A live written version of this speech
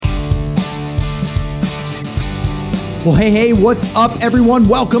Well, hey, what's up, everyone?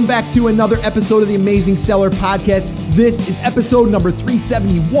 Welcome back to another episode of the Amazing Seller Podcast. This is episode number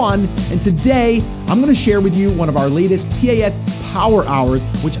 371, and today I'm going to share with you one of our latest TAS Power Hours,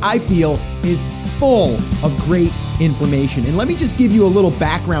 which I feel is full of great information. And let me just give you a little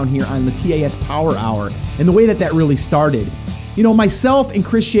background here on the TAS Power Hour and the way that really started. You know, myself and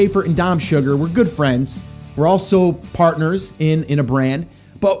Chris Schaefer and Dom Sugar, we're good friends. We're also partners in a brand.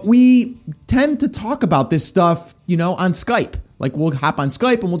 But we tend to talk about this stuff, you know, on Skype. Like we'll hop on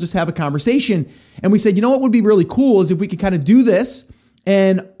Skype and we'll just have a conversation. And we said, you know what would be really cool is if we could kind of do this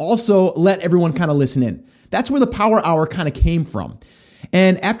and also let everyone kind of listen in. That's where the Power Hour kind of came from.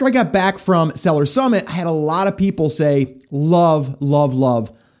 And after I got back from Seller Summit, I had a lot of people say, love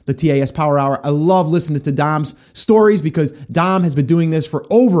the TAS Power Hour. I love listening to Dom's stories because Dom has been doing this for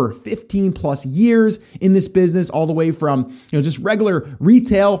over 15 plus years in this business, all the way from, you know, just regular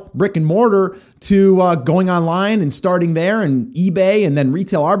retail, brick and mortar to going online and starting there and eBay and then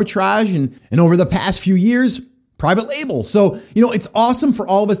retail arbitrage and over the past few years, private label. So, you know, it's awesome for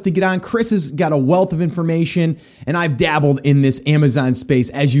all of us to get on. Chris has got a wealth of information and I've dabbled in this Amazon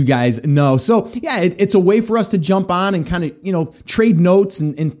space, as you guys know. So yeah, it's a way for us to jump on and kind of, you know, trade notes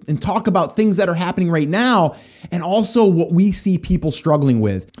and talk about things that are happening right now and also what we see people struggling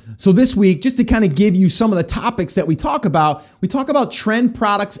with. So this week, just to kind of give you some of the topics that we talk about trend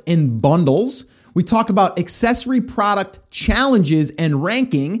products and bundles. We talk about accessory product challenges and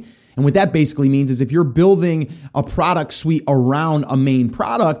ranking. And what that basically means is if you're building a product suite around a main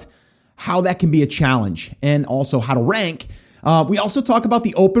product, how that can be a challenge and also how to rank. We also talk about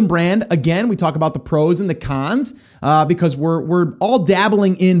the open brand. Again, we talk about the pros and the cons because we're all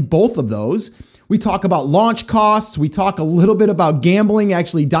dabbling in both of those. We talk about launch costs. We talk a little bit about gambling.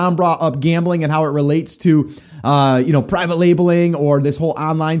 Actually, Dom brought up gambling and how it relates to private labeling or this whole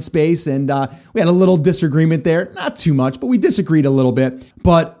online space. And we had a little disagreement there. Not too much, but we disagreed a little bit.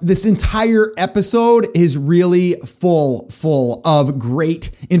 But this entire episode is really full of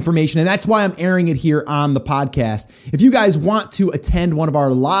great information. And that's why I'm airing it here on the podcast. If you guys want to attend one of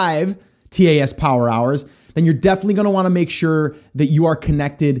our live TAS Power Hours, then you're definitely going to want to make sure that you are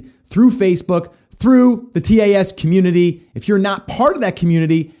connected through Facebook, through the TAS community. If you're not part of that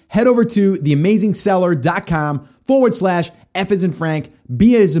community, head over to theamazingseller.com/F as in Frank,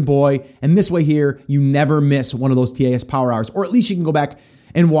 B as in boy. And this way here, you never miss one of those TAS Power Hours, or at least you can go back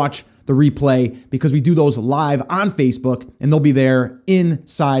and watch the replay because we do those live on Facebook and they'll be there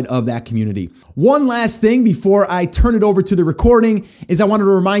inside of that community. One last thing before I turn it over to the recording is I wanted to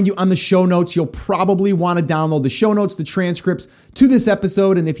remind you on the show notes, you'll probably want to download the show notes, the transcripts to this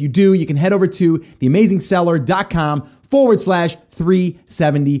episode. And if you do, you can head over to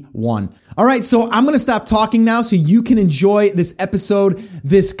theamazingseller.com/371. All right, so I'm going to stop talking now so you can enjoy this episode,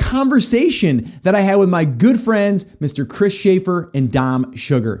 this conversation that I had with my good friends, Mr. Chris Schaefer and Dom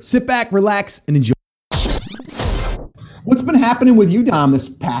Sugar. Sit back, relax, and enjoy. What's been happening with you, Dom, this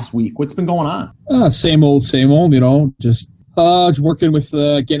past week? What's been going on? Same old, you know, just working with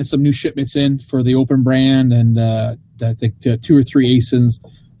getting some new shipments in for the open brand and I think 2 or 3 ASINs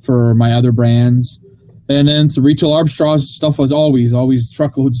for my other brands. And then some retail arbitrage stuff was always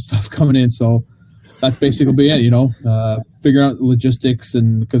truckloads of stuff coming in. So that's basically it, you know, figuring out logistics.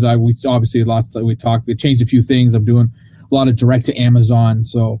 And because we obviously we changed a few things. I'm doing a lot of direct to Amazon.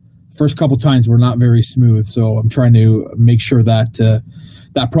 So first couple times were not very smooth. So I'm trying to make sure that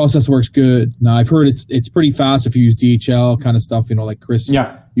that process works good. Now I've heard it's pretty fast if you use DHL kind of stuff, you know, like Chris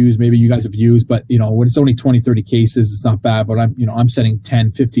used, maybe you guys have used, but you know, when it's only 20, 30 cases, it's not bad, but I'm sending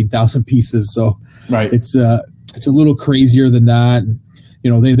 10, 15,000 pieces. So right. It's a little crazier than that. And, you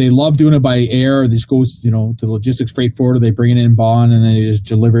know, they love doing it by air. This goes, you know, to the logistics freight forwarder, they bring it in bond and then they just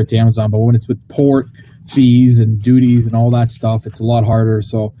deliver it to Amazon. But when it's with port fees and duties and all that stuff, it's a lot harder.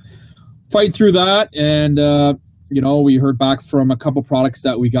 So fight through that. And, you know, we heard back from a couple products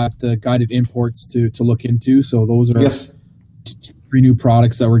that we got guided imports to look into. So those are 3 new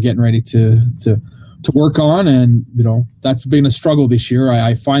products that we're getting ready to work on. And, you know, that's been a struggle this year.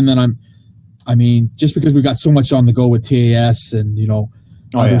 I find that just because we got so much on the go with TAS and, you know,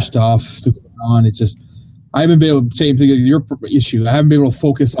 other stuff to go on, it's just, I haven't been able to say your issue. I haven't been able to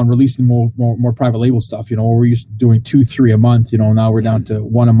focus on releasing more private label stuff. You know, we're used to doing 2, 3 a month, you know, now we're down to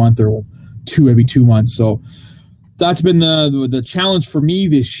 1 a month or 2 every 2 months. So that's been the challenge for me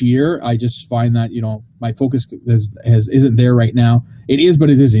this year. I just find that, you know, my focus isn't there right now. It is, but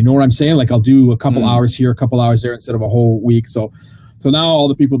it isn't. You know what I'm saying? Like I'll do a couple hours here, a couple hours there instead of a whole week. So now all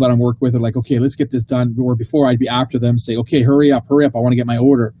the people that I'm working with are like, okay, let's get this done. Or before I'd be after them, say, okay, hurry up. I want to get my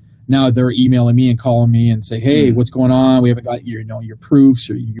order. Now they're emailing me and calling me and say, hey, what's going on? We haven't got your proofs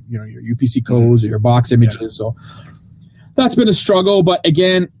or your UPC codes or your box images. So That's been a struggle, but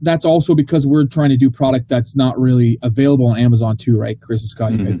again, that's also because we're trying to do product that's not really available on Amazon too, right? Chris and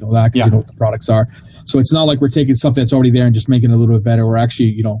Scott, you guys know that because you know what the products are. So it's not like we're taking something that's already there and just making it a little bit better. We're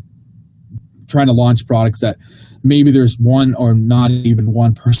actually, trying to launch products that maybe there's one or not even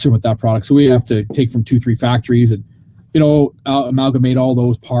one person with that product. So we have to take from 2-3 factories and, amalgamate all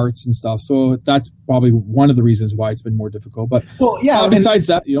those parts and stuff. So that's probably one of the reasons why it's been more difficult. But besides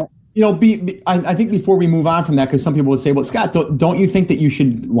that, I think before we move on from that, because some people would say, well, Scott, don't you think that you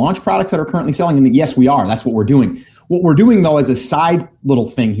should launch products that are currently selling? And yes, we are. That's what we're doing. What we're doing, though, as a side little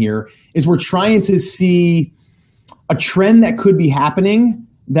thing here, is we're trying to see a trend that could be happening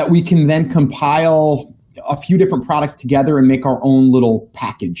that we can then compile a few different products together and make our own little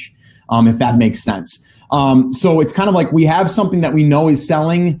package, if that makes sense. So it's kind of like we have something that we know is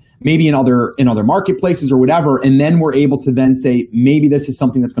selling maybe in other marketplaces or whatever, and then we're able to then say, maybe this is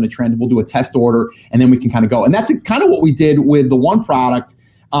something that's going to trend. We'll do a test order, and then we can kind of go. And that's kind of what we did with the one product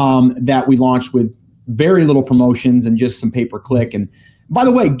that we launched with very little promotions and just some pay-per-click. And by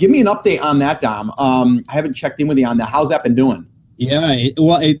the way, give me an update on that, Dom. I haven't checked in with you on that. How's that been doing? Yeah,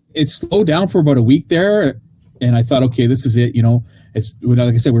 it slowed down for about a week there, and I thought, okay, this is it. It's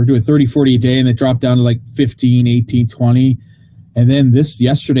like I said, we were doing 30, 40 a day, and it dropped down to like 15, 18, 20. And then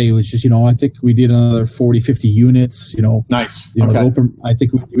yesterday was just, I think we did another 40, 50 units, Nice. Okay. I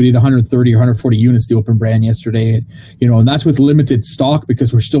think we did 130 or 140 units, the Open brand yesterday. And that's with limited stock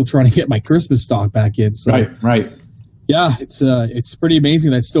because we're still trying to get my Christmas stock back in. So, Right. Yeah, it's pretty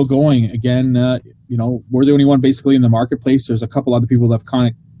amazing that it's still going. Again, we're the only one basically in the marketplace. There's a couple other people that have kind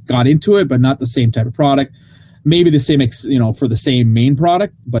of got into it, but not the same type of product. Maybe the same, for the same main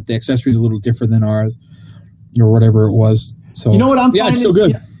product, but the accessory is a little different than ours or whatever it was. So you know what I'm finding? It's still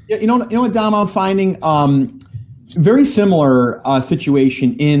good. You know what, Dom, I'm finding very similar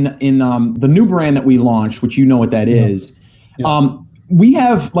situation in the new brand that we launched, which you know what that is. Yeah. We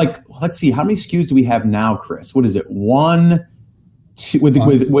have let's see, how many SKUs do we have now, Chris? What is it? 1, 2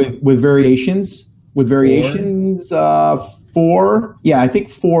 with variations? With variations, 4. Yeah, I think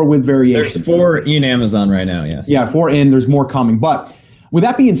 4 with variations. There's 4 in Amazon right now. Yes. Yeah, 4 in. There's more coming. But with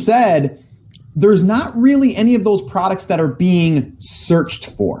that being said, there's not really any of those products that are being searched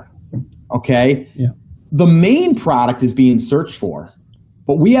for. Okay. Yeah. The main product is being searched for,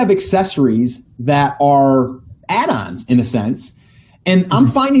 but we have accessories that are add-ons in a sense. And I'm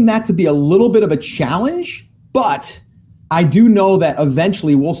finding that to be a little bit of a challenge, but I do know that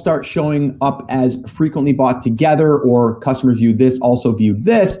eventually we'll start showing up as frequently bought together, or customers view this, also viewed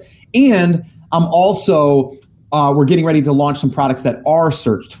this. And I'm also, we're getting ready to launch some products that are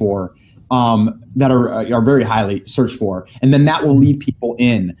searched for, that are very highly searched for. And then that will lead people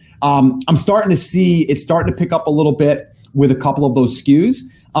in. I'm starting to see it's starting to pick up a little bit with a couple of those SKUs.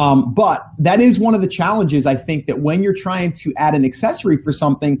 But that is one of the challenges, I think, that when you're trying to add an accessory for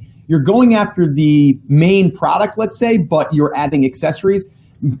something, you're going after the main product, let's say, but you're adding accessories.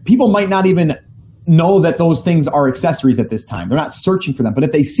 People might not even know that those things are accessories at this time. They're not searching for them. But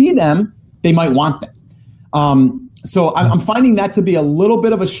if they see them, they might want them. So I'm finding that to be a little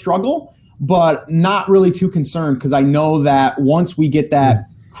bit of a struggle, but not really too concerned, because I know that once we get that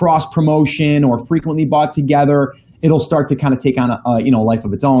cross promotion or frequently bought together, it'll start to kind of take on a life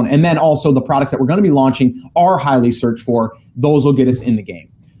of its own. And then also the products that we're going to be launching are highly searched for. Those will get us in the game.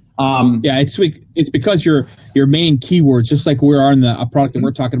 It's because your main keywords, just like we are in a product that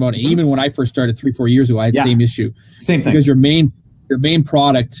we're talking about. Even when I first started 3-4 years ago, I had the same issue. Same thing. Because your main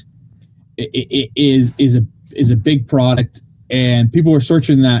product is a big product, and people are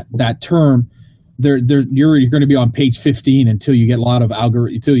searching that term. You're going to be on page 15 until you get a lot of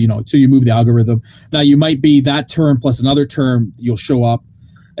until you move the algorithm. Now you might be that term plus another term, you'll show up.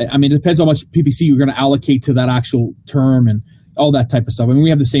 I mean, it depends how much PPC you're going to allocate to that actual term and all that type of stuff. I mean, we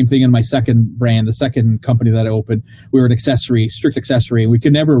have the same thing in my second brand, the second company that I opened. We were an accessory, strict accessory. We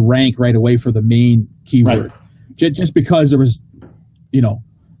could never rank right away for the main keyword, just because there was,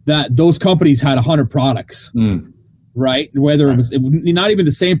 that those companies had 100 products. Right? Whether it was not even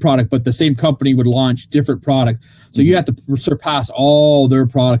the same product, but the same company would launch different products. So you have to surpass all their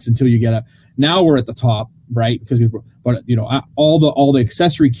products until you get now we're at the top, right? Because all the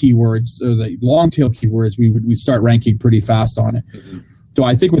accessory keywords or the long tail keywords, we start ranking pretty fast on it. So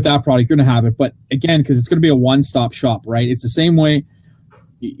I think with that product, you're going to have it. But again, because it's going to be a one-stop shop, right? It's the same way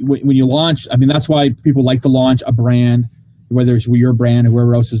when you launch. I mean, that's why people like to launch a brand, whether it's your brand or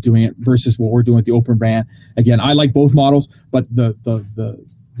whoever else is doing it versus what we're doing with the Open brand. Again, I like both models, but the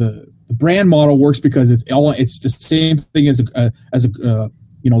brand model works because it's the same thing as a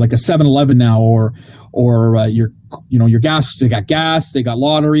like a 7-Eleven now or your your gas. They got gas. They got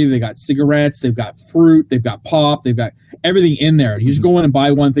lottery. They got cigarettes. They've got fruit. They've got pop. They've got everything in there. You just go in and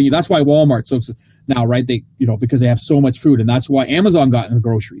buy one thing. That's why Walmart. So now, right? They, because they have so much food, and that's why Amazon got in the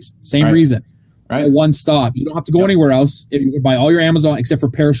groceries. Same reason. Right. One stop. You don't have to go anywhere else. If you can buy all your Amazon except for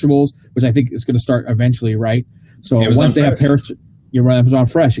perishables, which I think is going to start eventually, right? So Amazon once they have perishables, you're Amazon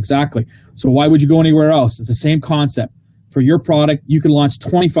Fresh, exactly. So why would you go anywhere else? It's the same concept. For your product, you can launch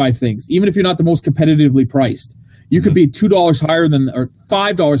 25 things, even if you're not the most competitively priced. You could be $2 higher or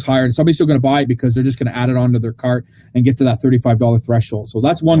 $5 higher, and somebody's still going to buy it because they're just going to add it onto their cart and get to that $35 threshold. So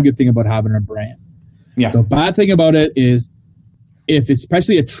that's one good thing about having a brand. Yeah. The bad thing about it is, if it's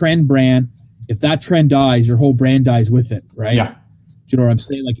especially a trend brand, if that trend dies, your whole brand dies with it, right? Yeah. Do you know what I'm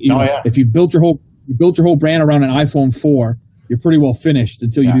saying? Like, if you built your whole brand around an iPhone 4, you're pretty well finished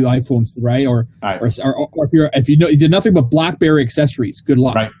until you do iPhones, right? Or if you did nothing but BlackBerry accessories, good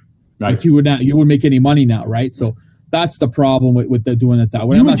luck. Right. Like you wouldn't make any money now, right? So that's the problem with doing it that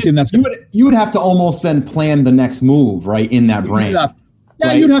way. I'm not saying that's you would have to almost then plan the next move, right, in that brand.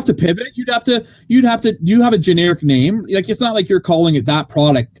 Yeah, you'd have to pivot. You have a generic name. Like, it's not like you're calling it that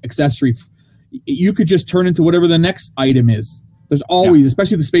product accessory. You could just turn into whatever the next item is. There's always,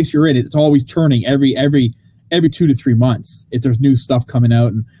 especially the space you're in, it's always turning every 2 to 3 months. If there's new stuff coming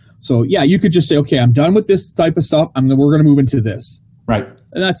out, and so you could just say, okay, I'm done with this type of stuff. We're going to move into this. Right.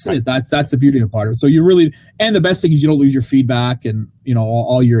 And that's it. That's the beauty of part of it. So and the best thing is you don't lose your feedback and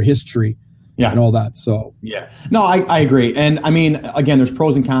all your history. And all that. So no, I agree. And I mean, again, there's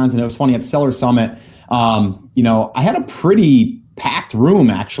pros and cons. And it was funny at the Seller Summit. I had a pretty packed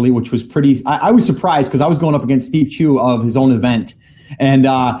room actually, which was pretty. I was surprised because I was going up against Steve Chu of his own event, and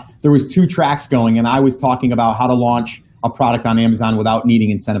there was 2 tracks going, and I was talking about how to launch a product on Amazon without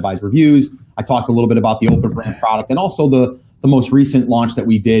needing incentivized reviews. I talked a little bit about the open brand product and also the most recent launch that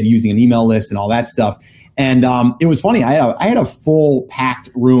we did using an email list and all that stuff. And it was funny. I had a full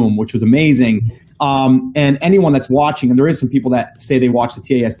packed room, which was amazing. And anyone that's watching, and there is some people that say they watch the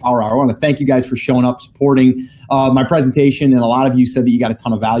TAS Power Hour, I want to thank you guys for showing up, supporting my presentation. And a lot of you said that you got a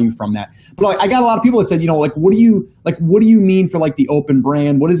ton of value from that. But I got a lot of people that said, what do you mean for the open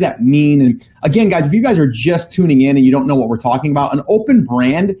brand? What does that mean? And again, guys, if you guys are just tuning in and you don't know what we're talking about, an open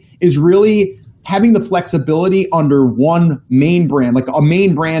brand is really having the flexibility under one main brand, like a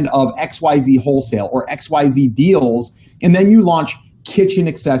main brand of XYZ wholesale or XYZ deals, and then you launch kitchen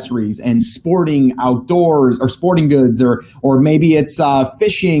accessories and sporting outdoors or sporting goods, or maybe it's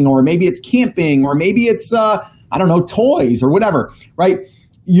fishing, or maybe it's camping, or maybe it's toys or whatever, right?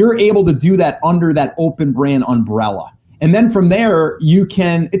 You're able to do that under that open brand umbrella. And then from there,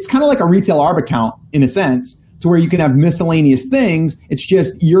 it's kind of like a retail ARB account in a sense, to where you can have miscellaneous things. It's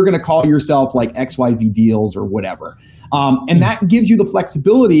just you're going to call yourself like XYZ deals or whatever. And that gives you the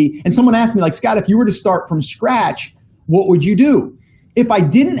flexibility. And someone asked me, Scott, if you were to start from scratch, what would you do? If I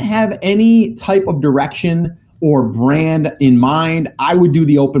didn't have any type of direction or brand in mind, I would do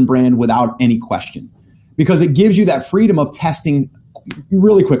the open brand without any question, because it gives you that freedom of testing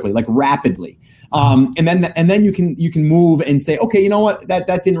really quickly, rapidly. And then you can move and say, okay, you know what,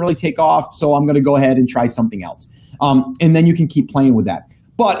 that didn't really take off, so I'm going to go ahead and try something else. And then you can keep playing with that.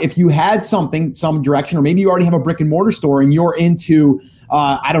 But if you had some direction, or maybe you already have a brick and mortar store and you're into,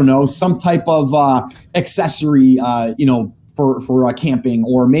 some type of accessory, for camping,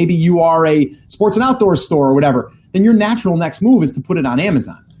 or maybe you are a sports and outdoors store or whatever, then your natural next move is to put it on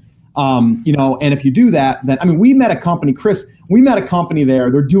Amazon. And if you do that, then, we met a company, Chris,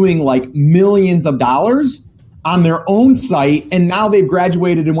 there. They're doing millions of dollars on their own site. And now they've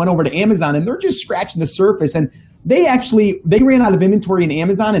graduated and went over to Amazon, and they're just scratching the surface. And they ran out of inventory in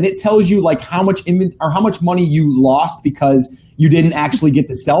Amazon, and it tells you how much money you lost because you didn't actually get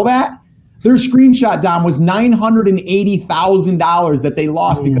to sell that. Their screenshot, Dom, was $980,000 that they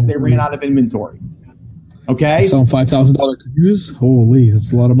lost because they ran out of inventory. Okay? Selling $5,000 canoes? Holy,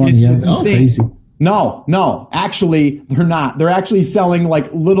 that's a lot of money. That's crazy. No. Actually, they're not. They're actually selling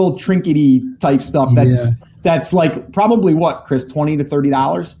little trinkety type stuff. That's probably what, Chris, $20 to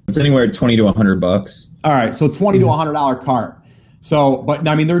 $30? It's anywhere $20 to $100. All right, so $20 to $100 cart. So, but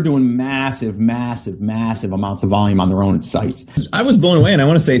they're doing massive amounts of volume on their own sites. I was blown away, and I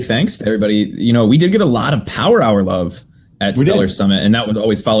want to say thanks to everybody. We did get a lot of Power Hour love at Seller Summit, and that was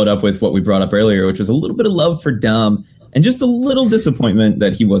always followed up with what we brought up earlier, which was a little bit of love for Dom and just a little disappointment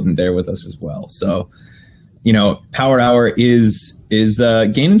that he wasn't there with us as well. So, Power Hour is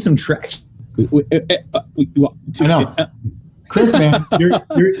gaining some traction. I know. Chris, man, your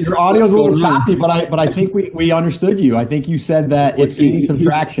audio's a little choppy, but I think we understood you. I think you said that it's gaining some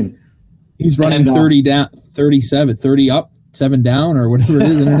traction. He's running 30 down, 37, 30 up, 7 down or whatever it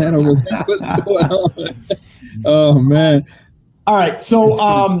is, internet over there. What's going on? Oh man! All right, so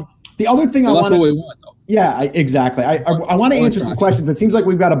the other thing I want that's what we want, though. Yeah, exactly. I want to answer some questions. It seems like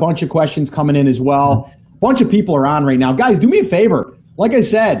we've got a bunch of questions coming in as well. A bunch of people are on right now. Guys, do me a favor. Like I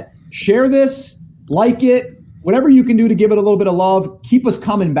said, share this, like it, whatever you can do to give it a little bit of love. Keep us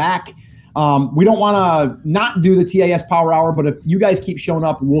coming back. We don't want to not do the TAS Power Hour, but if you guys keep showing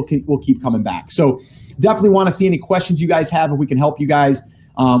up, we'll keep coming back. So definitely want to see any questions you guys have. If we can help you guys,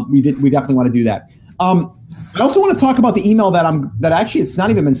 we definitely want to do that. I also want to talk about the email that actually it's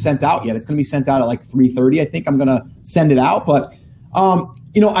not even been sent out yet. It's going to be sent out at like 3:30. I think I'm going to send it out. But,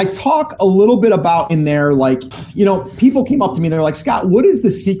 I talk a little bit about in there, like, people came up to me. They're like, Scott, what is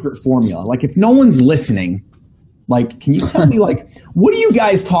the secret formula? Like, if no one's listening, like, can you tell me, like, what do you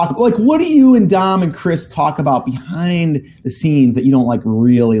guys talk, like, what do you and Dom and Chris talk about behind the scenes that you don't, like,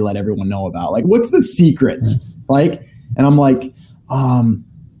 really let everyone know about? Like, what's the secrets? Like, and I'm like,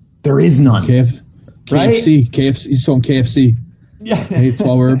 there is none. KFC, KFC, you sold KFC. Yeah.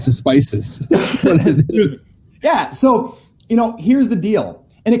 12 herbs and spices. That's what it is. Yeah. So, here's the deal.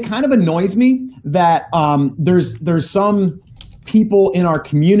 And it kind of annoys me that there's some people in our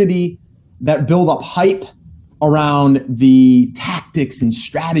community that build up hype around the tactics and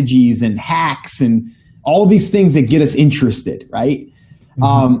strategies and hacks and all of these things that get us interested, right?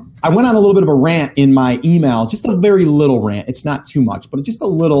 Mm-hmm. I went on a little bit of a rant in my email, just a very little rant. It's not too much, but just a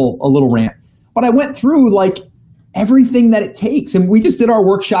little rant. But I went through like everything that it takes. And we just did our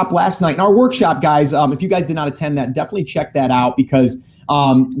workshop last night. And our workshop, guys, if you guys did not attend that, definitely check that out because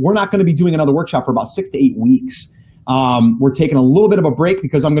we're not going to be doing another workshop for about 6 to 8 weeks. We're taking a little bit of a break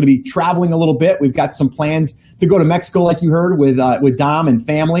because I'm going to be traveling a little bit. We've got some plans to go to Mexico, like you heard, with Dom and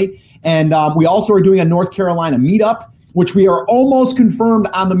family. And we also are doing a North Carolina meetup, which we are almost confirmed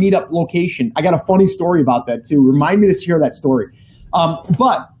on the meetup location. I got a funny story about that too. Remind me to share that story.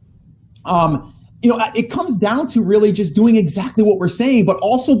 It comes down to really just doing exactly what we're saying, but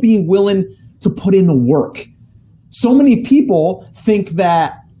also being willing to put in the work. So many people think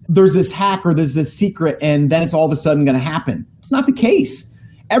that there's this hack or there's this secret and then it's all of a sudden going to happen. It's not the case.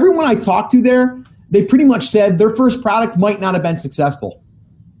 Everyone I talked to there, they pretty much said their first product might not have been successful.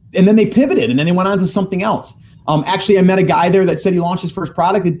 And then they pivoted and then they went on to something else. Actually, I met a guy there that said he launched his first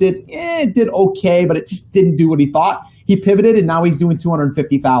product. It did okay, but it just didn't do what he thought. He pivoted and now he's doing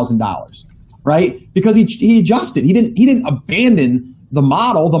 $250,000, right? Because he adjusted. He didn't abandon the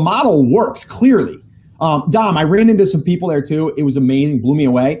model. The model works clearly. Dom, I ran into some people there too. It was amazing, blew me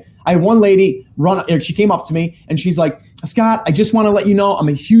away. I had one lady she came up to me and she's like, Scott, I just want to let you know I'm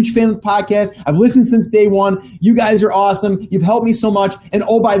a huge fan of the podcast. I've listened since day one. You guys are awesome. You've helped me so much. And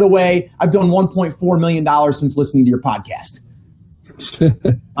oh, by the way, I've done $1.4 million since listening to your podcast.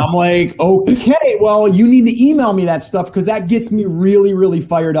 I'm like, okay, well, you need to email me that stuff because that gets me really, really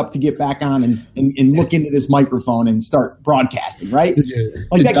fired up to get back on and look into this microphone and start broadcasting, right? Did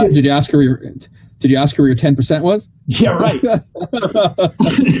you ask her where your 10% was? Yeah, right.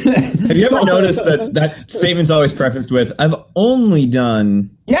 Have you ever noticed that statement's always prefaced with, I've only done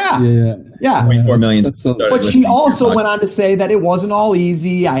 0.4 million. But she also went on to say that it wasn't all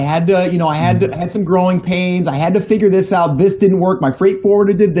easy. I had had some growing pains. I had to figure this out. This didn't work. My freight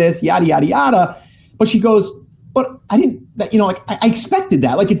forwarder did this, yada, yada, yada. But she goes, but I didn't, I expected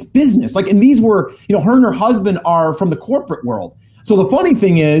that. Like, it's business. Like, and these were, her and her husband are from the corporate world. So the funny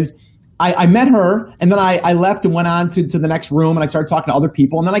thing is, I met her, and then I left and went on to the next room, and I started talking to other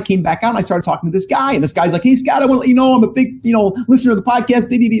people. And then I came back out, and I started talking to this guy. And this guy's like, hey, Scott, I want to let you know I'm a big, listener to the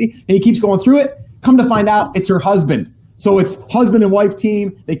podcast. And he keeps going through it. Come to find out, it's her husband. So it's husband and wife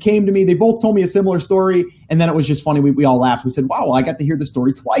team. They came to me. They both told me a similar story. And then it was just funny. We all laughed. We said, wow, well, I got to hear the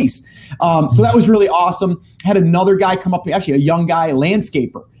story twice. So that was really awesome. Had another guy come up to me, actually a young guy, a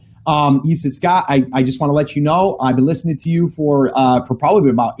landscaper. He said, Scott, I just want to let you know, I've been listening to you for probably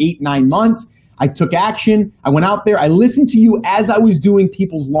about 8-9 months. I took action. I went out there. I listened to you as I was doing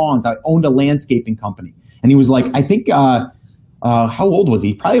people's lawns. I owned a landscaping company. And he was like, I think, how old was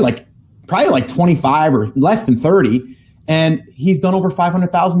he? Probably like 25 or less than 30. And he's done over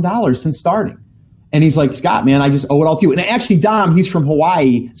 $500,000 since starting. And he's like, Scott, man, I just owe it all to you. And actually, Dom, he's from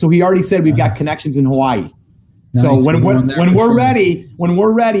Hawaii. So he already said we've got connections in Hawaii. Nice. So when we're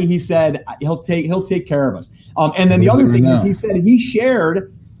ready, he said he'll take care of us. And then the other thing is, he said he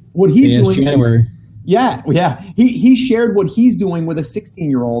shared what he's doing. January. Yeah. He shared what he's doing with a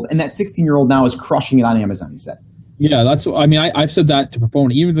 16-year-old, and that 16-year-old now is crushing it on Amazon. He said. Yeah, I've said that to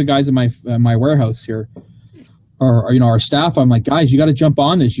proponent, even the guys in my warehouse here, or our staff. I'm like, guys, you got to jump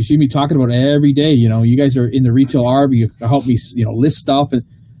on this. You see me talking about it every day. You guys are in the retail arb. You help me, list stuff and.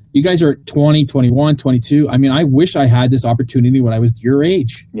 You guys are 20, 21, 22. I mean, I wish I had this opportunity when I was your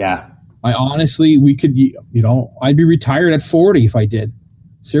age. Yeah. I honestly, we could, I'd be retired at 40 if I did.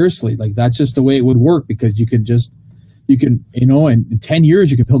 Seriously, like that's just the way it would work, because you can, in 10 years,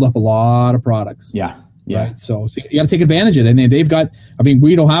 you can build up a lot of products. Yeah. Yeah. Right. So you got to take advantage of it. And they've got,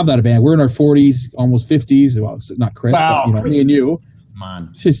 we don't have that advantage. We're in our 40s, almost 50s. Well, it's not Chris, but Chris, me and you. Come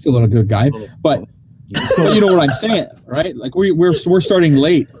on. She's still a good guy, but you know what I'm saying, right? Like we're starting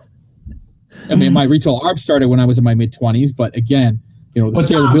late. I mean, my retail ARB started when I was in my mid 20s, but again, the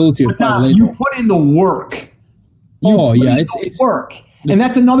scalability of private label. You put in the work. It's work. And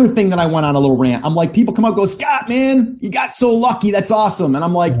that's another thing that I went on a little rant. I'm like, people come up and go, Scott, man, you got so lucky. That's awesome. And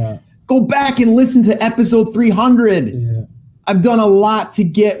I'm like, go back and listen to episode 300. Yeah. I've done a lot to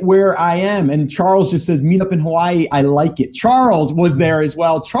get where I am. And Charles just says, meet up in Hawaii. I like it. Charles was there as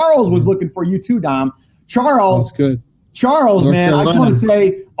well. Charles was looking for you too, Dom. Charles. That's good. Charles, man, I just want to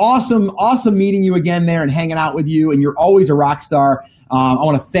say awesome meeting you again there and hanging out with you. And you're always a rock star. I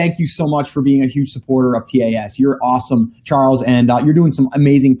want to thank you so much for being a huge supporter of TAS. You're awesome, Charles, and you're doing some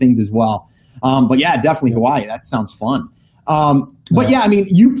amazing things as well. But yeah, definitely Hawaii. That sounds fun. But yeah, I mean,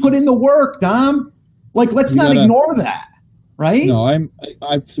 you put in the work, Dom. Like, let's not ignore that, right? No,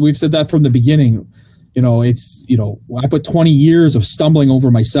 we've said that from the beginning. I put 20 years of stumbling over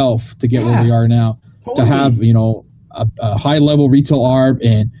myself to get where we are now. Totally. To have, a high level retail ARB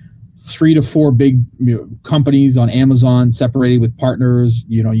and 3 to 4 big companies on Amazon separated with partners,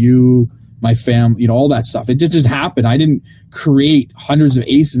 my family, all that stuff. It just happened. I didn't create hundreds of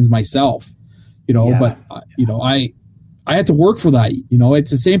ASINs myself, but I had to work for that.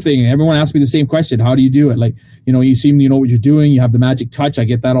 It's the same thing. Everyone asks me the same question. How do you do it? Like, you seem to know what you're doing. You have the magic touch. I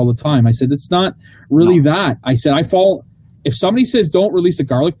get that all the time. I said, it's not really that. I said, if somebody says don't release a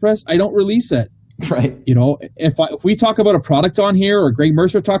garlic press, I don't release it. Right. If we talk about a product on here, or Greg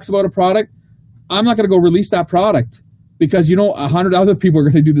Mercer talks about a product, I'm not going to go release that product, because 100 other people are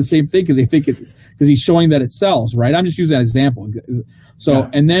going to do the same thing because they think because he's showing that it sells. Right. I'm just using that example. So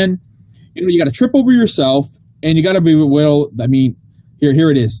and then you got to trip over yourself, and you got to be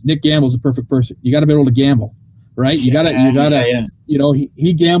here it is. Nick Gamble's the perfect person. You got to be able to gamble, right? You got to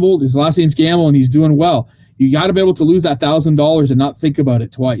he gambled. His last name's Gamble, and he's doing well. You got to be able to lose that $1,000 and not think about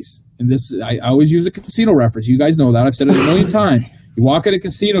it twice. And this, I always use a casino reference. You guys know that. I've said it a million times. You walk at a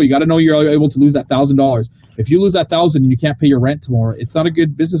casino, you got to know you're able to lose that $1,000. If you lose that $1,000 and you can't pay your rent tomorrow, it's not a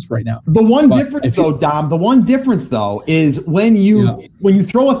good business right now. The one difference, Dom, is when you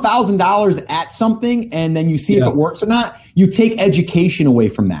throw $1,000 at something and then you see if it works or not, you take education away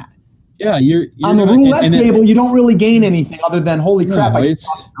from that. Yeah, you're on the roulette table. You don't really gain anything other than holy crap! I just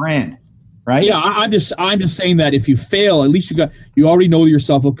lost $1,000. Right? Yeah, I'm just saying that if you fail, at least you already know to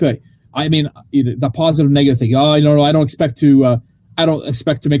yourself, okay. I mean, the positive, negative thing. Oh, I don't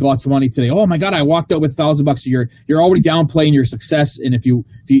expect to make lots of money today. Oh my God, I walked out with $1,000 a year. You're already downplaying your success, and if you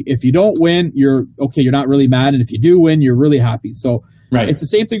don't win, you're okay. You're not really mad, and if you do win, you're really happy. So it's the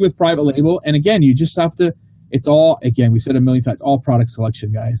same thing with private label. And again, you just have to. It's all, again, we said a million times, all product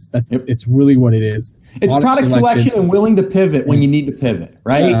selection, guys. It's really what it is. It's product selection and willing to pivot when you need to pivot,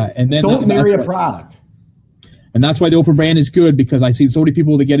 right? Yeah, and then don't marry a product. And that's why the open brand is good, because I've seen so many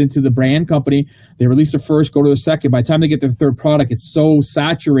people that get into the brand company, they release the first, go to the second. By the time they get their third product, it's so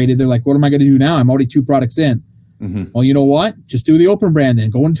saturated. They're like, what am I going to do now? I'm already 2 products in. Mm-hmm. Well, you know what? Just do the open brand then.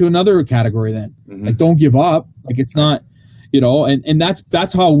 Go into another category then. Mm-hmm. Like, don't give up. Like, it's not, and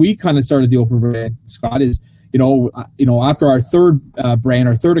that's how we kind of started the open brand, Scott, is, after our third brand,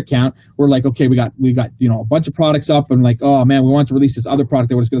 our third account, we're like, okay, we got a bunch of products up, and like, oh man, we want to release this other product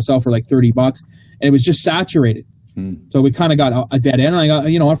that was going to sell for like $30, and it was just saturated. So we kind of got a dead end. And I got,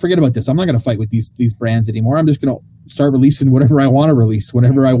 I forget about this. I'm not going to fight with these brands anymore. I'm just going to start releasing whatever I want to release,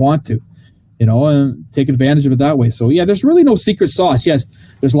 whenever I want to, and take advantage of it that way. So yeah, there's really no secret sauce. Yes,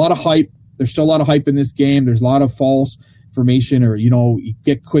 there's a lot of hype. There's still a lot of hype in this game. There's a lot of false information, or you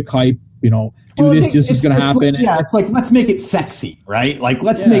get quick hype. This is going to happen. It's like, let's make it sexy, right? Like,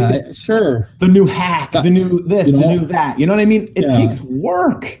 let's make it the new hack, the new this, the new that. You know what I mean? It takes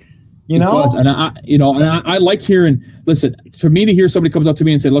work, And I like hearing, listen, to me, to hear somebody comes up to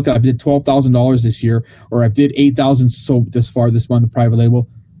me and say, look, I did $12,000 this year, or I did $8,000 so this month of private label.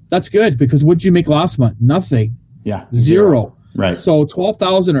 That's good, because what did you make last month? Nothing. Yeah. Zero. Right. So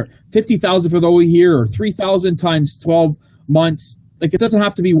 12,000 or 50,000 for the whole year, or 3,000 times 12 months. Like, it doesn't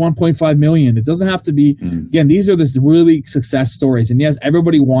have to be 1.5 million. It doesn't have to be, again, these are the really success stories. And yes,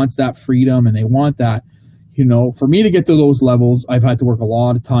 everybody wants that freedom, and they want that. For me to get to those levels, I've had to work a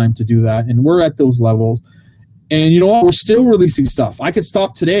lot of time to do that. And we're at those levels. And you know what? We're still releasing stuff. I could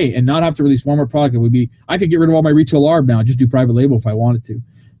stop today and not have to release one more product. I could get rid of all my retail ARB now and just do private label if I wanted to.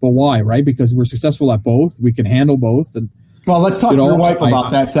 But why, right? Because we're successful at both. We can handle both. And well, let's talk to your wife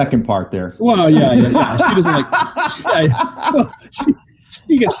about that second part there. Well, yeah. She doesn't like.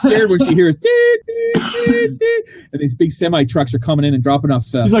 She gets scared when she hears and these big semi trucks are coming in and dropping off.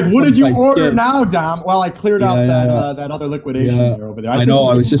 She's like, "What did you order now, Dom?" Well, I cleared out that other liquidation there over there. I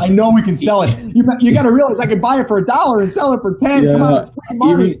know we can sell it. You got to realize I could buy it for $1 and sell it for 10. Come on, it's free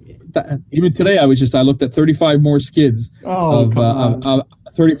money. Even today, I looked at 35 more skids of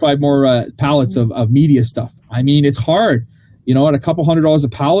 35 more pallets of media stuff. I mean, it's hard. You know, at a couple $100 a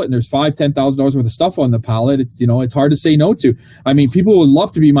pallet, and there's $5,000-$10,000 worth of stuff on the pallet. It's hard to say no to. I mean, people would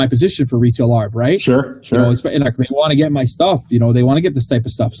love to be in my position for retail arb, right? Sure. They want to get my stuff. They want to get this type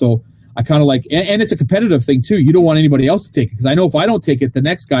of stuff. So I kind of like, and it's a competitive thing too. You don't want anybody else to take it because I know if I don't take it, the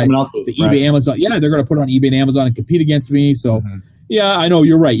next guy, the eBay, Amazon, they're going to put it on eBay and Amazon and compete against me. So, yeah, I know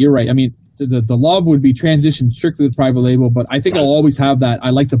you're right. I mean, the love would be transitioned strictly to private label, but I think I'll always have that. I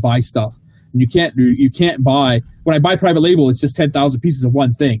like to buy stuff. And you can't buy, when I buy private label, it's just 10,000 pieces of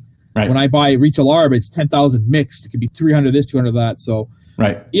one thing. Right. When I buy retail arb, it's 10,000 mixed. It could be 300 this, 200 that. So,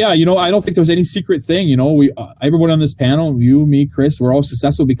 yeah, I don't think there's any secret thing. Everyone on this panel, you, me, Chris, we're all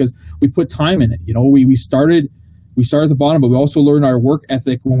successful because we put time in it. We started at the bottom, but we also learned our work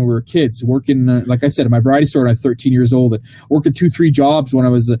ethic when we were kids. Working, like I said, in my variety store when I was 13 years old, and working 2-3 jobs when I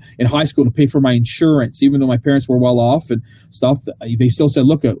was in high school to pay for my insurance. Even though my parents were well off and stuff, they still said,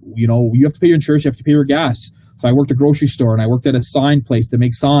 "Look, you have to pay your insurance, you have to pay your gas." So I worked at a grocery store and I worked at a sign place to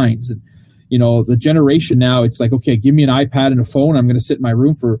make signs. And the generation now, it's like, okay, give me an iPad and a phone. I'm going to sit in my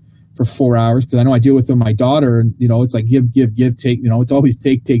room for 4 hours because I know I deal with my daughter, and it's like give, take. It's always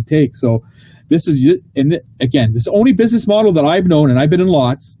take. So. This is, and again, this is the only business model that I've known, and I've been in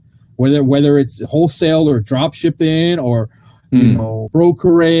lots, whether it's wholesale or drop shipping or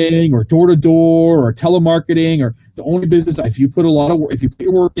brokering or door to door or telemarketing, or the only business, if you put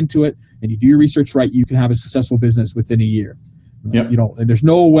your work into it and you do your research right, you can have a successful business within a year. Yep. And there's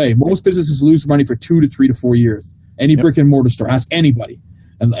no way most businesses lose money for 2 to 3 to 4 years. Any brick and mortar store, ask anybody,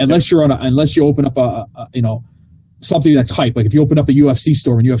 unless you open up something that's hype. Like if you open up a UFC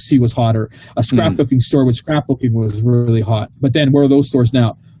store when UFC was hot, or a scrapbooking store when scrapbooking was really hot. But then where are those stores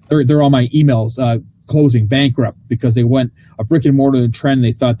now? They're on my emails, closing, bankrupt, because they went a brick and mortar trend.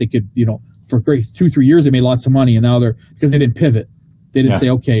 They thought they could, for great 2-3 years they made lots of money, and now because they didn't pivot. They didn't say,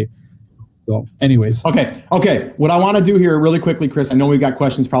 okay. So anyways. Okay. What I want to do here really quickly, Chris, I know we've got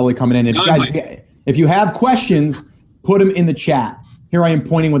questions probably coming in. And if you have questions, put them in the chat. Here I am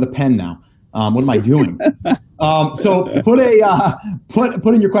pointing with a pen now. What am I doing? So put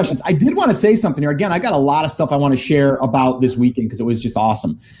in your questions. I did want to say something here. Again, I got a lot of stuff I want to share about this weekend because it was just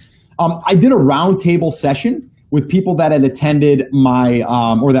awesome. I did a roundtable session with people that had attended my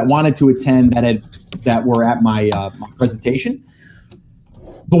or that wanted to attend that were at my presentation.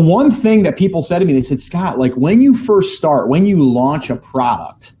 The one thing that people said to me, they said, "Scott, like when you first start, when you launch a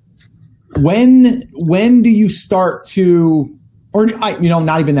product, when do you start to, or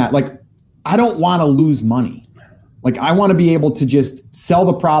not even that, like." I don't want to lose money. Like I want to be able to just sell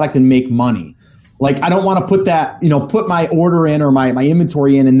the product and make money. Like I don't want to put my order in or my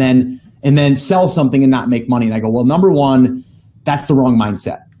inventory in and then sell something and not make money. And I go, well, number one, that's the wrong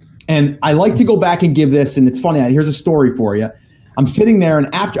mindset. And I like to go back and give this, and it's funny. Here's a story for you. I'm sitting there, and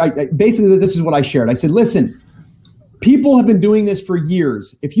basically this is what I shared. I said, listen, people have been doing this for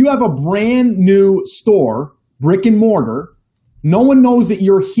years. If you have a brand new store, brick and mortar, no one knows that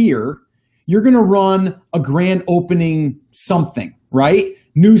you're here. You're going to run a grand opening something, right?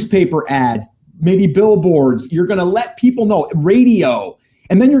 Newspaper ads, maybe billboards. You're going to let people know, radio.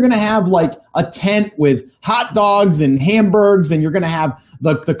 And then you're going to have like a tent with hot dogs and hamburgers, and you're going to have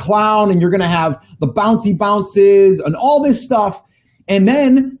the clown, and you're going to have the bouncy bounces and all this stuff. And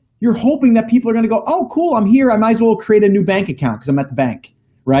then you're hoping that people are going to go, oh, cool, I'm here. I might as well create a new bank account because I'm at the bank,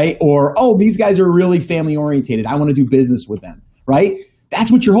 right? Or, oh, these guys are really family orientated. I want to do business with them, right?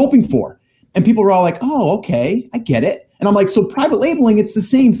 That's what you're hoping for. And people were all like, oh, okay, I get it. And I'm like, so private labeling, it's the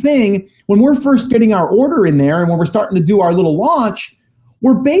same thing. When we're first getting our order in there and when we're starting to do our little launch,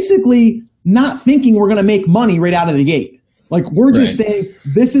 we're basically not thinking we're going to make money right out of the gate. Like we're just saying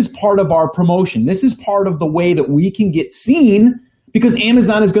this is part of our promotion. This is part of the way that we can get seen because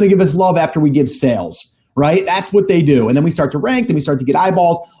Amazon is going to give us love after we give sales, right? That's what they do. And then we start to rank, then we start to get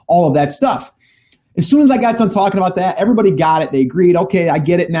eyeballs, all of that stuff. As soon as I got done talking about that, everybody got it. They agreed. Okay, I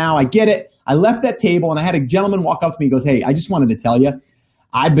get it now. I get it. I left that table and I had a gentleman walk up to me and goes, hey, I just wanted to tell you,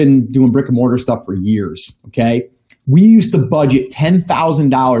 I've been doing brick and mortar stuff for years, okay? We used to budget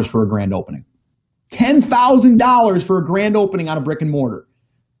 $10,000 for a grand opening. $10,000 for a grand opening on a brick and mortar.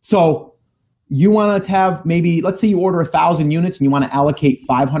 So you want to have maybe, let's say you order 1,000 units and you want to allocate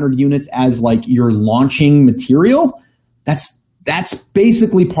 500 units as like your launching material. That's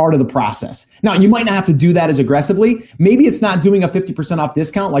basically part of the process. Now, you might not have to do that as aggressively. Maybe it's not doing a 50% off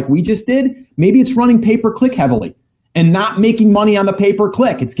discount like we just did. Maybe it's running pay-per-click heavily and not making money on the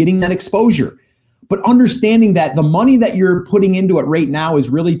pay-per-click. It's getting that exposure. But understanding that the money that you're putting into it right now is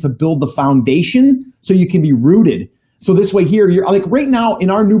really to build the foundation so you can be rooted. So this way here, you're like right now in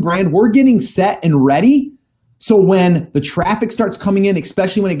our new brand, we're getting set and ready. So when the traffic starts coming in,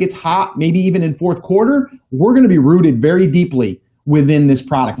 especially when it gets hot, maybe even in fourth quarter, we're going to be rooted very deeply within this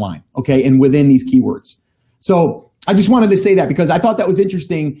product line, okay, and within these keywords. So I just wanted to say that because I thought that was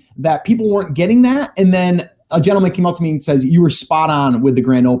interesting that people weren't getting that. And then a gentleman came up to me and says, you were spot on with the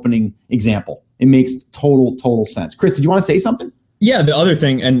grand opening example. It makes total sense. Chris, did you want to say something? Yeah, the other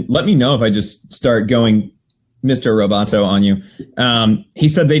thing, and let me know if I just start going Mr. Roboto on you. He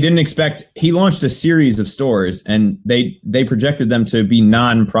said they didn't expect, he launched a series of stores and they projected them to be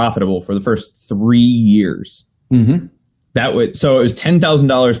non-profitable for the first 3 years. Mm-hmm. So it was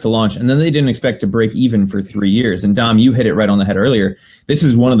 $10,000 to launch, and then they didn't expect to break even for 3 years. And Dom, you hit it right on the head earlier. This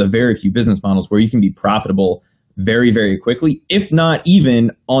is one of the very few business models where you can be profitable very, very quickly, if not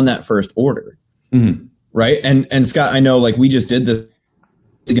even on that first order. Mm-hmm. Right. And Scott, I know like we just did this,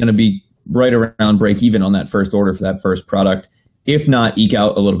 it's going to be right around break even on that first order for that first product, if not eke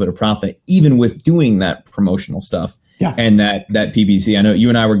out a little bit of profit, even with doing that promotional stuff. Yeah. And that PPC. I know you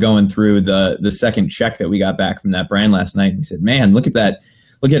and I were going through the second check that we got back from that brand last night. We said, man, look at that.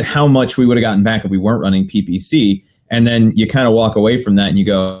 Look at how much we would have gotten back if we weren't running PPC. And then you kind of walk away from that and you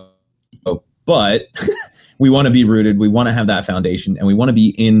go, oh, but we want to be rooted. We want to have that foundation and we want to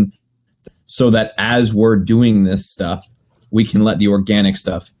be in so that as we're doing this stuff, we can let the organic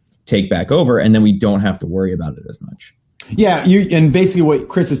stuff take back over, and then we don't have to worry about it as much. Yeah, and basically what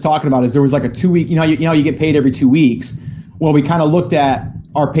Chris is talking about is there was like a 2 week, you know, you get paid every 2 weeks. Well, we kind of looked at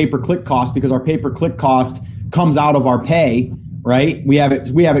our pay-per-click cost because our pay-per-click cost comes out of our pay, right? We have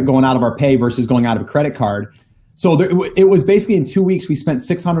it going out of our pay versus going out of a credit card. So it was basically in 2 weeks we spent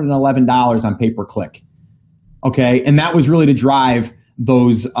 $611 on pay-per-click. Okay, and that was really to drive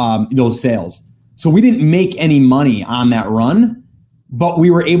those sales. So we didn't make any money on that run, but we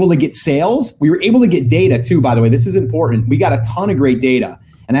were able to get sales. We were able to get data too, by the way. This is important. We got a ton of great data.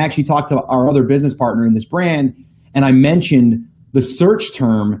 And I actually talked to our other business partner in this brand, and I mentioned the search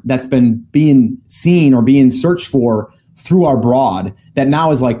term that's been being seen or being searched for through our broad that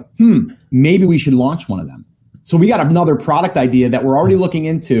now is like, maybe we should launch one of them. So we got another product idea that we're already looking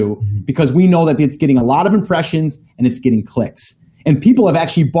into because we know that it's getting a lot of impressions and it's getting clicks. And people have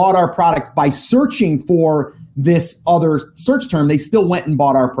actually bought our product by searching for this other search term. They still went and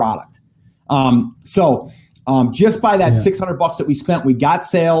bought our product. So just by that $600 that we spent, we got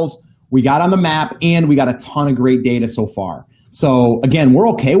sales, we got on the map, and we got a ton of great data so far. So again, we're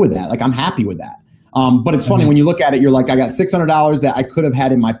okay with that. Like I'm happy with that. But it's funny when you look at it, you're like, I got $600 that I could have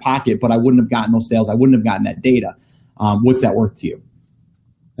had in my pocket, but I wouldn't have gotten those sales. I wouldn't have gotten that data. What's that worth to you?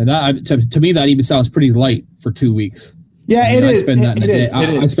 And that, to me, that even sounds pretty light for 2 weeks. Yeah, it is. I spend that in a day.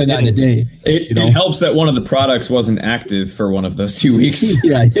 I spend that in a day. It helps that one of the products wasn't active for one of those 2 weeks. True.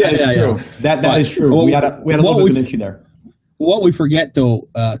 That is true. Well, we had a little bit of an issue there. What we forget, though,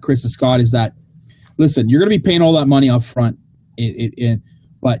 Chris and Scott, is that, listen, you're going to be paying all that money up front,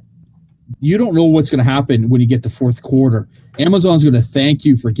 but you don't know what's going to happen when you get to fourth quarter. Amazon's going to thank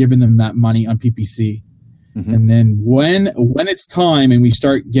you for giving them that money on PPC. Mm-hmm. And then when it's time and we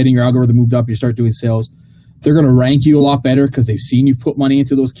start getting your algorithm moved up, you start doing sales, they're going to rank you a lot better because they've seen you've put money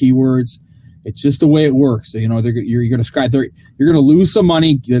into those keywords. It's just the way it works. So, you're going to lose some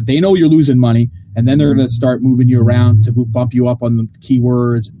money. They know you're losing money, and then they're going to start moving you around to bump you up on the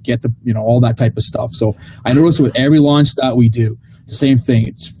keywords, get all that type of stuff. So I notice with every launch that we do, the same thing.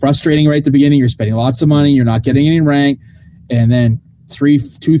 It's frustrating right at the beginning. You're spending lots of money. You're not getting any rank, and then 2,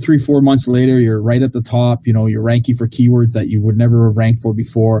 3, 4 months later, you're right at the top. You're ranking for keywords that you would never have ranked for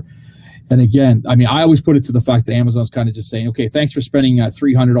before. And again, I mean, I always put it to the fact that Amazon's kind of just saying, okay, thanks for spending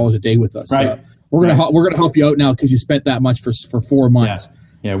 $300 a day with us. Right. We're gonna help you out now because you spent that much for 4 months.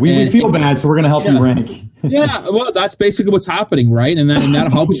 Yeah. We feel bad, so we're gonna help you rank. Yeah, well, that's basically what's happening, right? And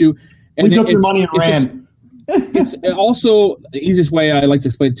that helps you. And we took your money and ran. It's also the easiest way I like to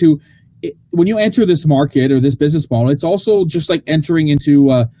explain it too. When you enter this market or this business model, it's also just like entering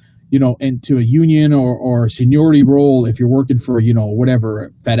into into a union or a seniority role, if you're working for,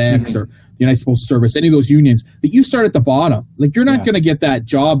 whatever, FedEx or the United Postal Service, any of those unions, that you start at the bottom. Like, you're not going to get that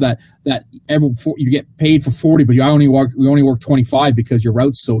job that you get paid for 40, but we only work 25 because your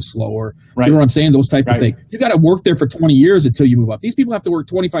route's so slow, or do you know what I'm saying? Those type of things. You got to work there for 20 years until you move up. These people have to work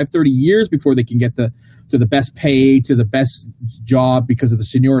 25, 30 years before they can get to the best pay, to the best job because of the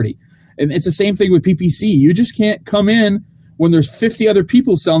seniority. And it's the same thing with PPC. You just can't come in when there's 50 other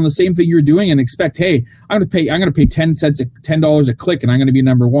people selling the same thing you're doing and expect, hey, I'm going to pay $10 a click and I'm going to be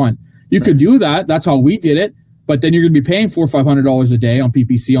number one. You could do that. That's how we did it. But then you're going to be paying $400 or $500 a day on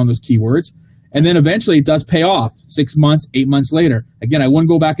PPC on those keywords. And then eventually it does pay off 6 months, 8 months later. Again, I wouldn't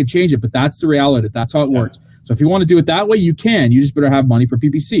go back and change it, but that's the reality. That's how it works. So if you want to do it that way, you can. You just better have money for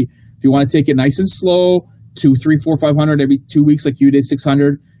PPC. If you want to take it nice and slow, 2, 3, 4, 500 every 2 weeks like you did,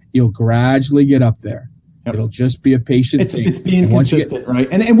 600, you'll gradually get up there. Yep. It'll just be a patient thing. It's being consistent, right?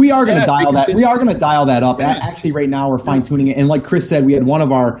 And we are going to dial that. We are going to dial that up. Yeah. Actually, right now we're fine tuning it. And like Chris said, we had one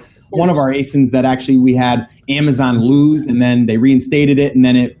of our ASINs that actually we had Amazon lose, and then they reinstated it, and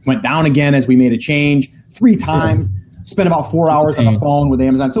then it went down again as we made a change 3 times. Spent about 4 hours on the phone with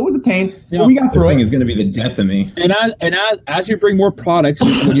Amazon, so it was a pain. But we got through it. This thing is going to be the death of me. And as you bring more products,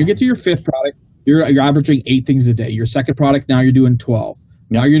 when you get to your 5th product, you're averaging 8 things a day. Your 2nd product, now you're doing 12.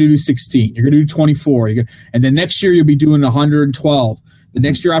 Now you're going to do 16. You're going to do 24. And then next year you'll be doing 112. The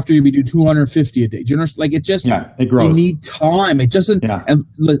next year after you'll be doing 250 a day. Do you know, like, it just, it grows. You need time. It doesn't. Yeah. And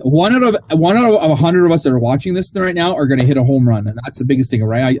one out of 100 of us that are watching this right now are going to hit a home run, and that's the biggest thing,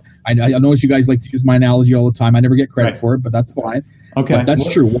 right? I notice you guys like to use my analogy all the time. I never get credit for it, but that's fine. Okay, but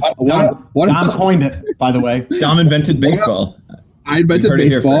that's true. Dom coined it, by the way. Dom invented baseball. I invented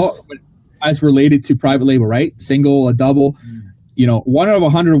baseball as related to private label, right? Single, a double. 1 out of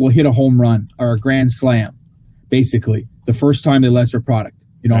 100 will hit a home run or a grand slam, basically, the first time they launch their product.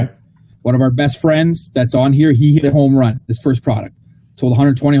 One of our best friends that's on here, he hit a home run, his first product. Sold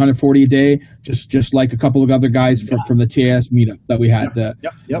 120, 140 a day, just like a couple of other guys from the TAS meetup that we had. A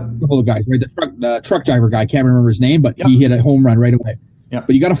couple of guys, right? The truck driver guy, can't remember his name, but he hit a home run right away. But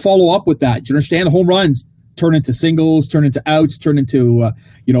you got to follow up with that. Do you understand? The home runs turn into singles, turn into outs, turn into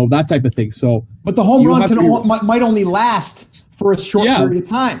that type of thing. So, but the home run might only last for a short period of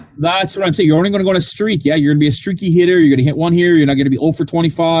time. That's what I'm saying. You're only going to go on a streak. Yeah, you're going to be a streaky hitter. You're going to hit one here. You're not going to be 0 for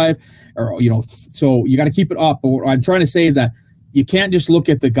 25, so you got to keep it up. But what I'm trying to say is that you can't just look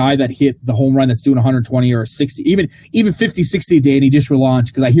at the guy that hit the home run that's doing 120 or 60, even 50, 60 a day, and he just relaunched.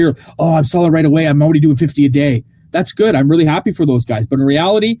 Because I hear, I'm selling right away. I'm already doing 50 a day. That's good. I'm really happy for those guys. But in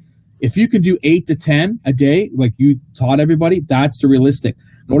reality, if you can do 8 to 10 a day, like you taught everybody, that's the realistic.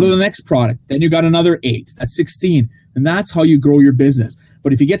 Go to the next product. Then you got another 8. That's 16. And that's how you grow your business.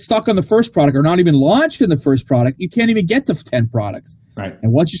 But if you get stuck on the first product or not even launched in the first product, you can't even get to 10 products. Right.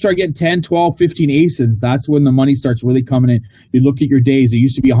 And once you start getting 10, 12, 15 ASINs, that's when the money starts really coming in. You look at your days. It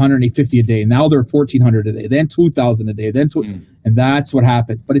used to be 150 a day. Now they're 1,400 a day. Then 2,000 a day. Then and that's what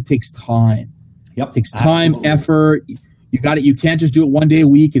happens. But it takes time. It takes time, effort. You got it. You can't just do it one day a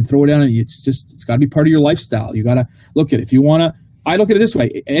week and throw it down. It's got to be part of your lifestyle. You got to look at it. If you want to, I look at it this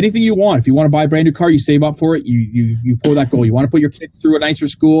way. Anything you want. If you want to buy a brand new car, you save up for it. You pull that goal. You want to put your kids through a nicer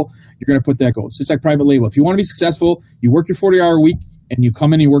school, you're going to put that goal. It's just like private label. If you want to be successful, you work your 40-hour week and you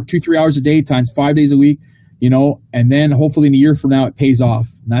come in and you work 2-3 hours a day times 5 days a week, and then hopefully in a year from now it pays off.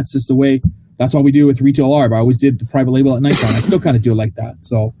 And that's just the way. That's what we do with Retail Arb. I always did the private label at nighttime. I still kind of do it like that.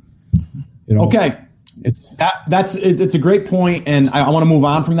 So, okay. It's a great point, and I want to move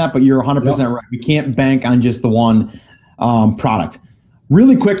on from that, but you're 100% right. We can't bank on just the one product.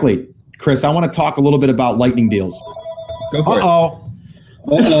 Really quickly, Chris, I want to talk a little bit about lightning deals. Go for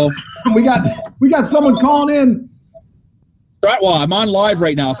it. we got someone calling in. Right, well, I'm on live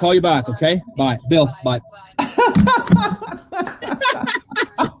right now. I'll call you back, okay? Bye. Bill, bye.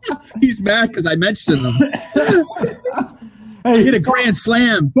 He's mad because I mentioned him. Hey, hit a grand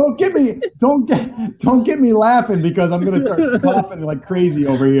slam. Don't get me laughing because I'm going to start coughing like crazy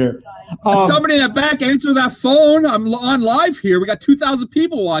over here. Somebody in the back, answer that phone. I'm on live here. We got 2,000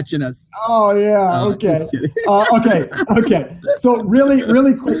 people watching us. Oh yeah. Okay. Okay. So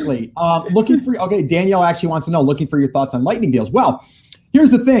really quickly, Danielle actually wants to know, looking for your thoughts on lightning deals. Well,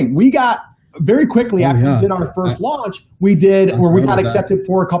 here's the thing. We got very quickly after we did our first launch, we got accepted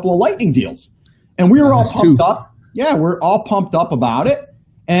for a couple of lightning deals, and we were all pumped up. Yeah, we're all pumped up about it,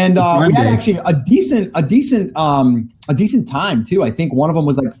 and we had actually a decent time too. I think one of them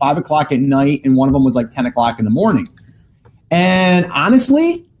was like 5 o'clock at night, and one of them was like 10 o'clock in the morning. And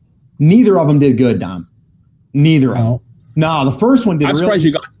honestly, neither of them did good, Dom. Neither of them. No, the first one did. I'm surprised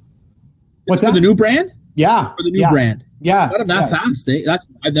you got. What's that? For the new brand? Yeah. For the new brand. Yeah. Got them that fast.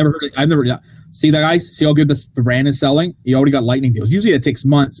 I've never heard it. See that, guys? See how good the brand is selling? You already got lightning deals. Usually it takes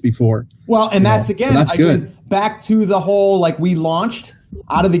months before. Well, and that's again, that's good. Back to the whole, like, we launched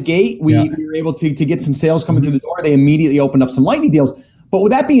out of the gate. We were able to get some sales coming through the door. They immediately opened up some lightning deals. But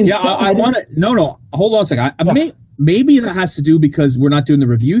with that being said, I want to. No. Hold on a second. Maybe that has to do because we're not doing the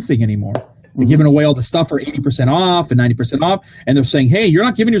review thing anymore. We're giving away all the stuff for 80% off and 90% off. And they're saying, hey, you're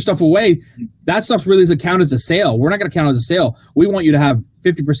not giving your stuff away. That stuff really doesn't count as a sale. We're not going to count as a sale. We want you to have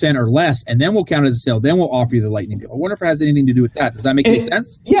 50% or less, and then we'll count it as a sale. Then we'll offer you the lightning deal. I wonder if it has anything to do with that. Does that make any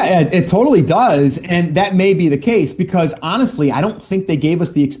sense? Yeah, it totally does. And that may be the case because, honestly, I don't think they gave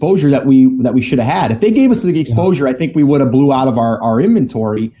us the exposure that we should have had. If they gave us the exposure, I think we would have blew out of our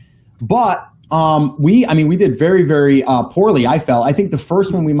inventory. But we did very, very poorly, I felt. I think the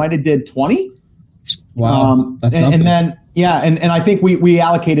first one we might have did 20. Wow. And then, and I think we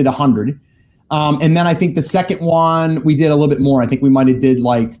allocated 100. And then I think the second one we did a little bit more. I think we might have did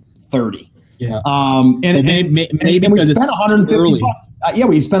like 30. Yeah. Maybe we spent $150.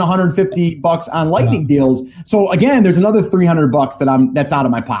 We spent $150 on lightning deals. So again, there's another $300 that's out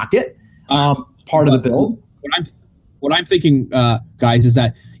of my pocket. Part of the build. What I'm thinking, guys, is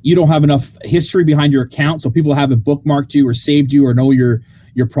that you don't have enough history behind your account, so people haven't bookmarked you or saved you or know your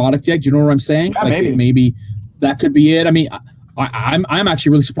product yet. Do you know what I'm saying? Yeah, maybe that could be it. I mean, I'm actually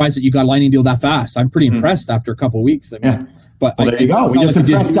really surprised that you got a lightning deal that fast. I'm pretty impressed after a couple of weeks. But there you go. We just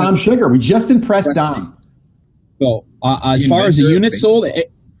impressed Dom Sugar. We just impressed Dom. So as far as the units sold,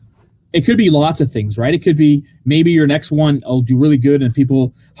 it could be lots of things, right? It could be maybe your next one will do really good, and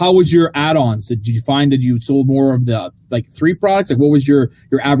people. How was your add-ons? Did you find that you sold more of the 3 products? Like, what was your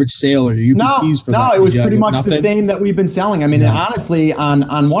average sale or your UPTs for that? No, it was pretty much the same that we've been selling. I mean, honestly,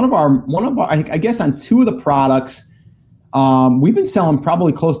 on one of our, I guess on 2 of the products, we've been selling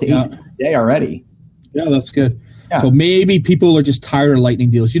probably close to 8 to 10 a day already. Yeah, that's good. Yeah. So maybe people are just tired of lightning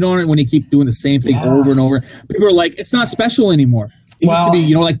deals. You know, when you keep doing the same thing over and over, people are like, it's not special anymore. It used to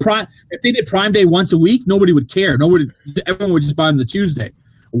be, like Prime. If they did Prime Day once a week, nobody would care. Everyone would just buy them the Tuesday.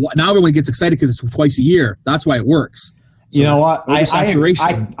 Now everyone gets excited because it's twice a year. That's why it works. So, you know what? I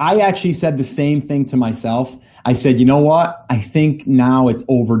actually said the same thing to myself. I said, you know what? I think now it's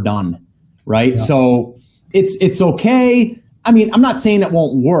overdone, right? Yeah. So it's okay. I mean, I'm not saying it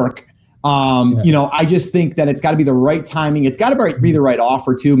won't work. I just think that it's got to be the right timing. It's got to be the right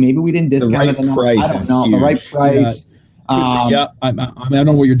offer too. Maybe we didn't discount it enough. I don't know. The right price. I don't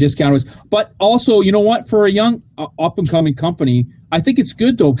know what your discount was, but also, you know what? For a young up-and-coming company, I think it's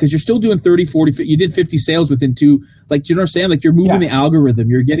good, though, because you're still doing 30, 40, 50, you did 50 sales within 2. Like, do you know what I'm saying? Like, you're moving the algorithm.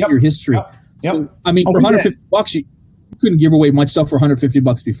 You're getting your history. Yep. So, I mean, for $150, you couldn't give away much stuff for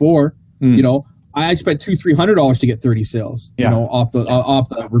 $150 before. You know, I spent $200-300 to get 30 sales, you know, off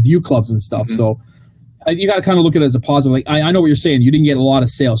the review clubs and stuff. So you got to kind of look at it as a positive. Like, I know what you're saying. You didn't get a lot of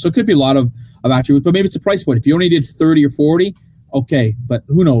sales. So it could be a lot of attributes, but maybe it's a price point. If you only did 30 or 40, okay, but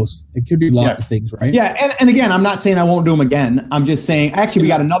who knows? It could be a lot of things, right? Yeah, and again, I'm not saying I won't do them again. I'm just saying, actually, we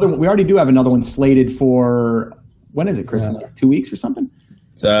got another one. We already do have another one slated for, when is it, Chris? Like 2 weeks or something?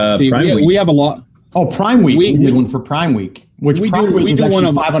 It's Prime Week. We have a lot. Oh, Prime Week. We did one for Prime Week, which Prime Week was actually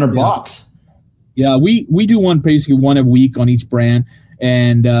 $500. Yeah, we do one, basically one a week on each brand.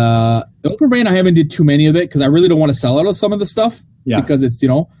 And the Open Brand, I haven't did too many of it because I really don't want to sell out of some of the stuff because it's,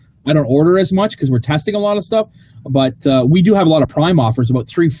 I don't order as much because we're testing a lot of stuff. But we do have a lot of Prime offers, about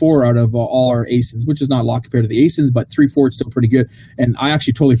 3-4 out of all our ASINs, which is not a lot compared to the ASINs, but 3-4 is still pretty good. And I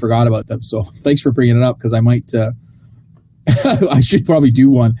actually totally forgot about them. So thanks for bringing it up because I might I should probably do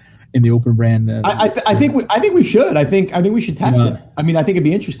one in the Open Brand. I think we should. I think we should test it. I mean, I think it'd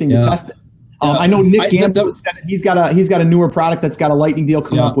be interesting to test it. I know Nick Gamble said that he's got a newer product that's got a lightning deal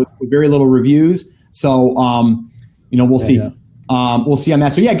coming up with very little reviews. So we'll see. We'll see on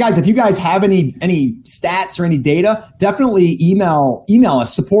that. So yeah, guys, if you guys have any stats or any data, definitely email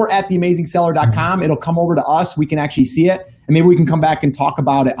us, support@theamazingseller.com. It'll come over to us. We can actually see it, and maybe we can come back and talk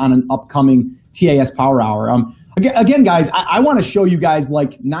about it on an upcoming TAS Power Hour. Again, guys, I want to show you guys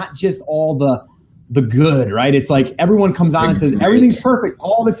like not just all the good, right? It's like everyone comes on and says everything's perfect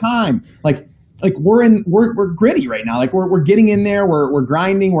all the time. Like we're gritty right now. Like we're getting in there, we're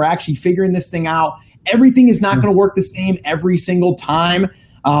grinding, we're actually figuring this thing out. Everything is not going to work the same every single time.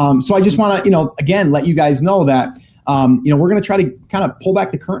 So I just want to, again, let you guys know that, we're going to try to kind of pull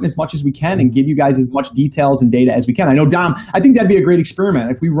back the curtain as much as we can and give you guys as much details and data as we can. I know, Dom, I think that'd be a great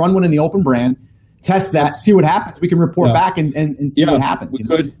experiment. If we run one in the Open Brand, test that, see what happens. We can report back and see what happens. We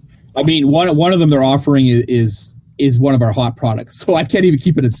could. I mean, one of them they're offering is one of our hot products. So I can't even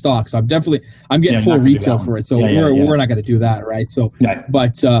keep it in stock. So I'm getting full retail for it. So we're not going to do that, right? So,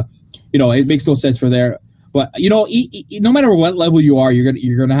 but, it makes no sense for there. But no matter what level you are,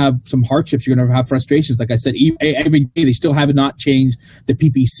 you're gonna have some hardships. You're gonna have frustrations. Like I said, every day they still have not changed the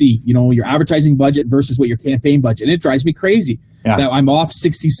PPC. Your advertising budget versus what your campaign budget, and it drives me crazy. Yeah. That I'm off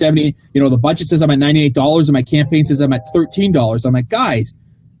 60, 70. The budget says I'm at $98, and my campaign says I'm at $13. I'm like, guys,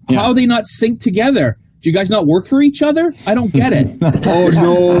 how are they not synced together? Do you guys not work for each other? I don't get it. Oh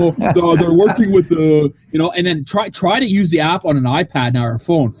no, they're working with the, and then try to use the app on an iPad now or a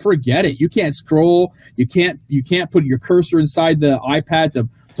phone. Forget it. You can't scroll. You can't put your cursor inside the iPad to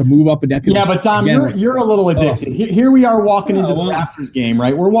move up and down. Yeah, but Dom, you're a little addicted. Here we are walking into the Raptors game,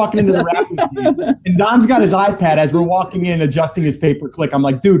 right? We're walking into the Raptors game, and Dom's got his iPad as we're walking in, adjusting his pay-per-click. I'm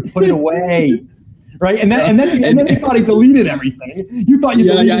like, dude, put it away. Right, and then he thought he deleted everything. You thought you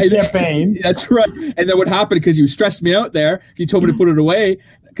deleted the campaign. That's right. And then what happened, because you stressed me out there, you told me to put it away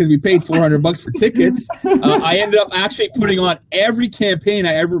because we paid $400 for tickets. I ended up actually putting on every campaign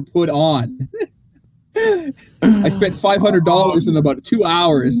I ever put on. I spent $500 in about 2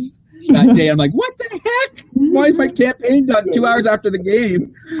 hours that day. I'm like, what the heck? Why is my campaign done 2 hours after the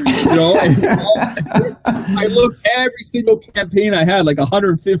game? I looked every single campaign I had, like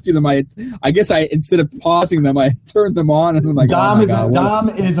 150 of them. I guess instead of pausing them, I turned them on, and I'm like, Dom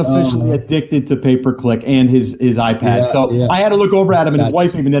is officially addicted to pay-per-click and his iPad. I had to look over at him, and his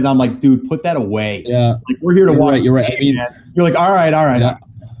wife even did. And I'm like, dude, put that away. Yeah, like, we're here to watch. You're right. You're like, all right.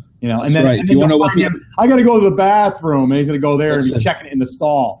 Yeah. And then, if you want to know him, I got to go to the bathroom, and he's going to go there and be checking it in the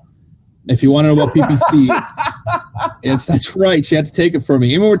stall. If you want to know about PPC, that's right. She had to take it from me.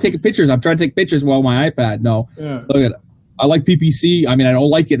 Even when we're taking pictures, I'm trying to take pictures while my iPad. No, look at it. I like PPC. I mean, I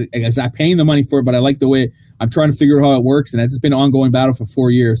don't like it as I'm paying the money for it, but I like the way I'm trying to figure out how it works, and it's been an ongoing battle for 4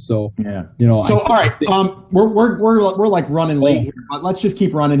 years. So So all right, we're like running late here, but let's just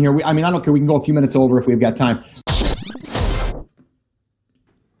keep running here. I don't care. We can go a few minutes over if we've got time.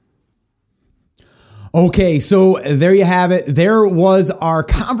 Okay, so there you have it. There was our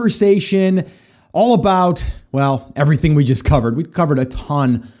conversation all about, everything we just covered. We covered a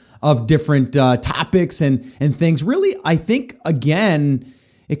ton of different topics and things. Really, I think, again,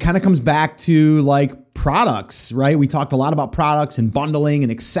 it kind of comes back to like products, right? We talked a lot about products and bundling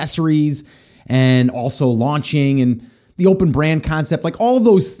and accessories and also launching and the open brand concept. Like all of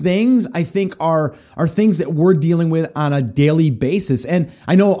those things, I think are things that we're dealing with on a daily basis. And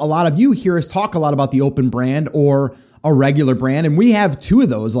I know a lot of you hear us talk a lot about the open brand or a regular brand. And we have two of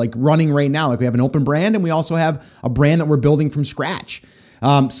those like running right now. Like we have an open brand and we also have a brand that we're building from scratch.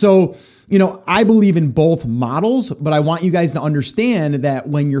 So I believe in both models, but I want you guys to understand that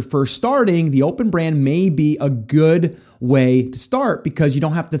when you're first starting, the open brand may be a good way to start because you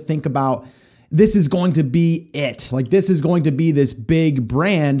don't have to think about this is going to be it. Like this is going to be this big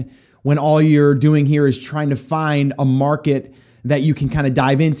brand when all you're doing here is trying to find a market that you can kind of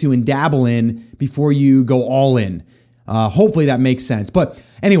dive into and dabble in before you go all in. Hopefully that makes sense. But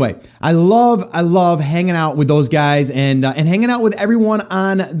anyway, I love hanging out with those guys and hanging out with everyone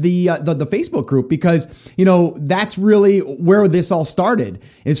on the Facebook group because, that's really where this all started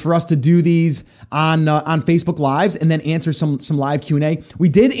is for us to do these on Facebook Lives and then answer some live Q&A. We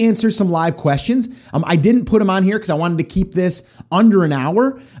did answer some live questions. I didn't put them on here because I wanted to keep this under an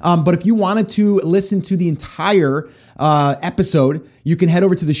hour. But if you wanted to listen to the entire episode, you can head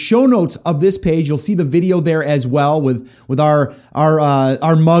over to the show notes of this page. You'll see the video there as well with our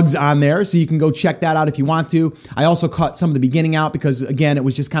mugs on there. So you can go check that out if you want to. I also cut some of the beginning out because again, it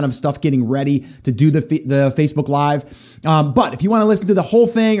was just kind of stuff getting ready to do the Facebook Live. But if you want to listen to the whole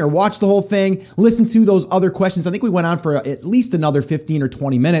thing or watch the whole thing, listen to those other questions. I think we went on for at least another 15 or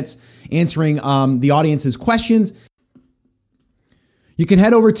 20 minutes answering the audience's questions. You can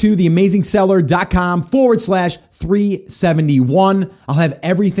head over to theamazingseller.com/371. I'll have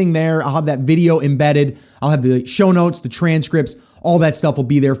everything there. I'll have that video embedded. I'll have the show notes, the transcripts, all that stuff will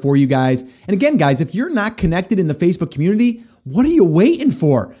be there for you guys. And again, guys, if you're not connected in the Facebook community, what are you waiting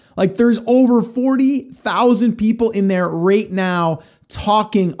for? Like there's over 40,000 people in there right now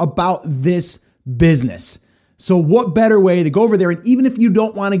talking about this business. So what better way to go over there? And even if you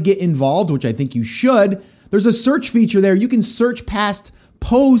don't want to get involved, which I think you should, there's a search feature there. You can search past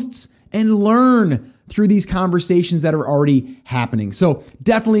posts and learn through these conversations that are already happening. So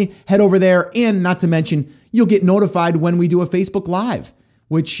definitely head over there. And not to mention, you'll get notified when we do a Facebook Live,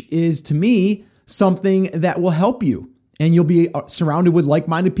 which is to me something that will help you. And you'll be surrounded with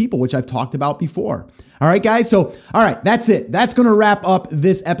like-minded people, which I've talked about before. All right, guys. So, all right, that's it. That's going to wrap up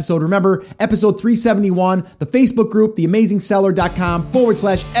this episode. Remember, episode 371, the Facebook group,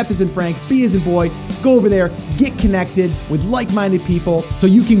 theamazingseller.com/F as in Frank, B as in boy. Go over there, get connected with like-minded people so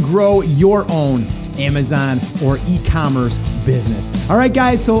you can grow your own Amazon or e-commerce business. All right,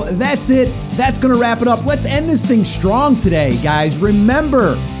 guys, so that's it. That's going to wrap it up. Let's end this thing strong today, guys.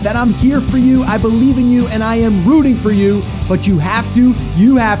 Remember that I'm here for you. I believe in you and I am rooting for you, but you have to,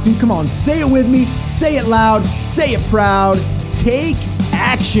 come on, say it with me, say it loud, say it proud, take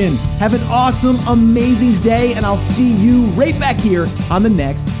action. Have an awesome, amazing day, and I'll see you right back here on the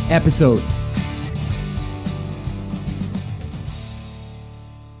next episode.